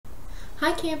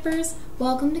Hi campers,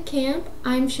 welcome to camp.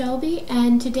 I'm Shelby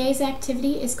and today's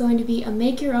activity is going to be a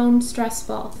make your own stress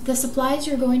ball. The supplies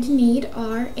you're going to need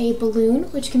are a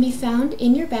balloon, which can be found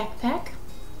in your backpack,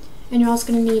 and you're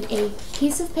also going to need a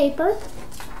piece of paper,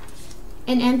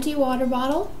 an empty water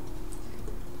bottle,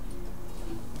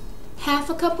 half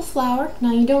a cup of flour.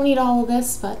 Now you don't need all of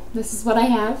this, but this is what I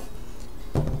have.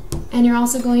 And you're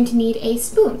also going to need a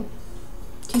spoon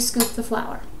to scoop the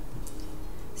flour.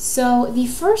 So the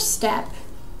first step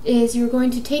is you're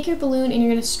going to take your balloon and you're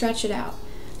going to stretch it out.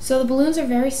 So the balloons are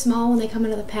very small when they come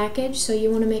out of the package, so you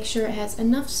want to make sure it has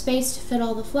enough space to fit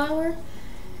all the flour.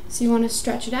 So you want to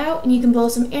stretch it out, and you can blow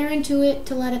some air into it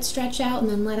to let it stretch out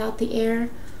and then let out the air,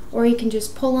 or you can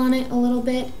just pull on it a little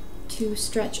bit to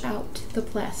stretch out the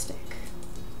plastic.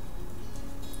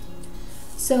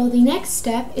 So the next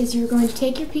step is you're going to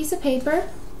take your piece of paper,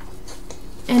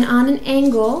 and on an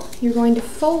angle you're going to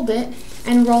fold it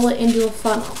and roll it into a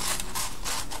funnel.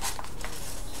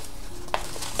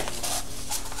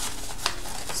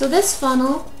 So this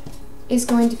funnel is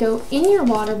going to go in your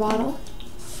water bottle.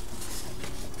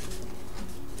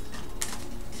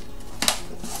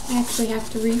 I actually have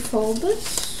to refold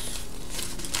this.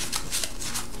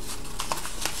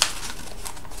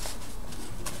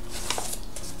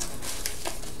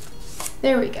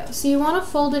 There we go. So you want to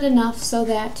fold it enough so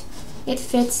that it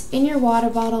fits in your water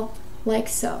bottle like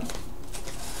so.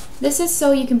 This is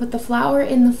so you can put the flour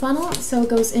in the funnel so it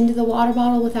goes into the water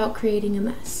bottle without creating a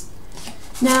mess.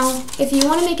 Now, if you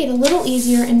want to make it a little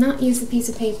easier and not use the piece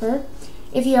of paper,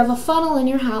 if you have a funnel in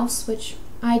your house, which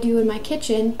I do in my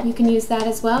kitchen, you can use that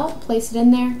as well, place it in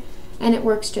there, and it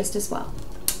works just as well.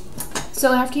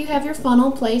 So after you have your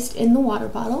funnel placed in the water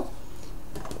bottle,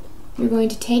 you're going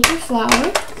to take your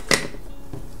flour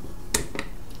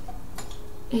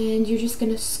and you're just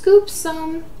going to scoop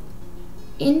some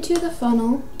into the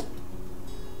funnel,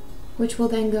 which will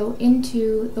then go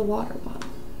into the water bottle.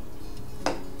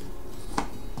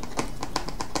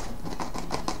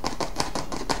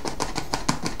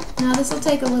 Now this will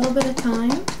take a little bit of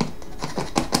time,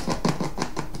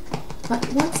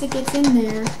 but once it gets in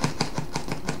there,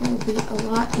 it will be a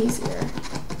lot easier.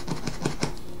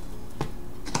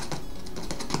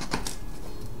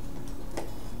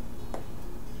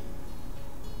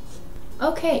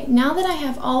 Okay, now that I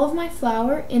have all of my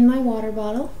flour in my water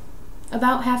bottle,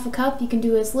 about half a cup, you can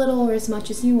do as little or as much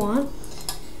as you want,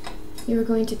 you're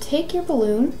going to take your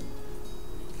balloon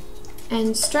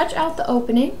and stretch out the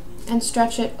opening and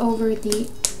stretch it over the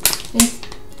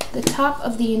top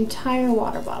of the entire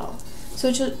water bottle. So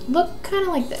it should look kind of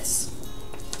like this.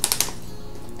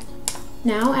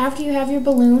 Now, after you have your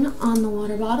balloon on the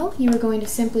water bottle, you are going to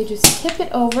simply just tip it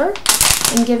over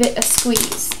and give it a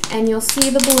squeeze. And you'll see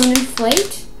the balloon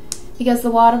inflate because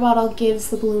the water bottle gives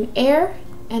the balloon air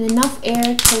and enough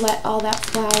air to let all that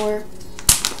flour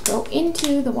go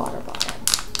into the water bottle.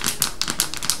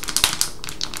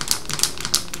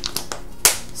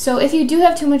 So if you do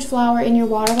have too much flour in your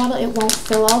water bottle, it won't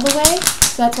fill all the way.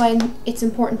 So that's why it's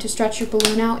important to stretch your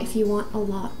balloon out if you want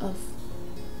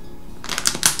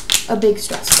a big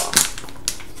stress ball.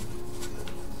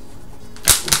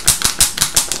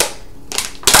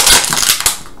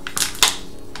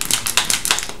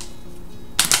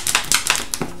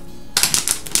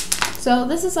 So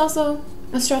this is also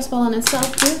a stress ball in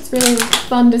itself too. It's really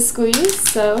fun to squeeze,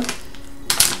 so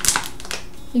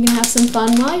you can have some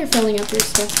fun while you're filling up your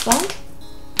stress ball.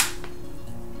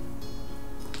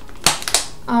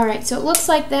 Alright, so it looks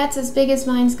like that's as big as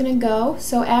mine's going to go.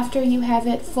 So after you have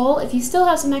it full, if you still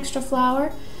have some extra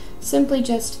flour, simply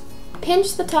just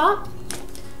pinch the top,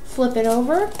 flip it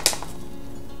over,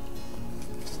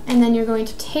 and then you're going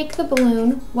to take the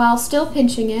balloon, while still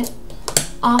pinching it,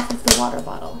 off of the water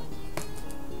bottle.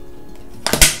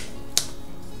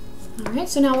 Alright,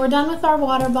 so now we're done with our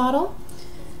water bottle.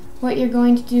 What you're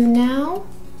going to do now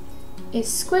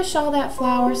is squish all that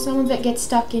flour. Some of it gets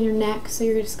stuck in your neck, so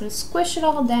you're just going to squish it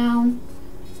all down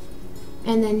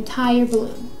and then tie your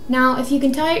balloon. Now, if you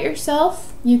can tie it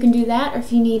yourself, you can do that, or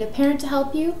if you need a parent to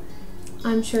help you,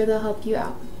 I'm sure they'll help you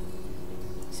out.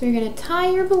 So you're going to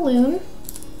tie your balloon,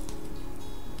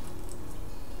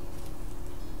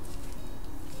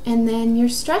 and then your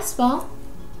stress ball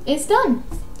is done.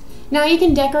 Now you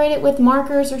can decorate it with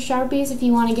markers or Sharpies if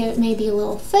you want to give it maybe a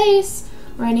little face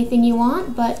or anything you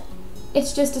want, but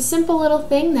it's just a simple little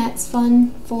thing that's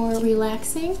fun for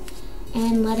relaxing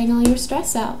and letting all your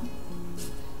stress out.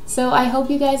 So I hope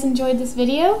you guys enjoyed this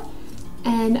video,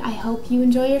 and I hope you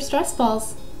enjoy your stress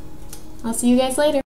balls. I'll see you guys later.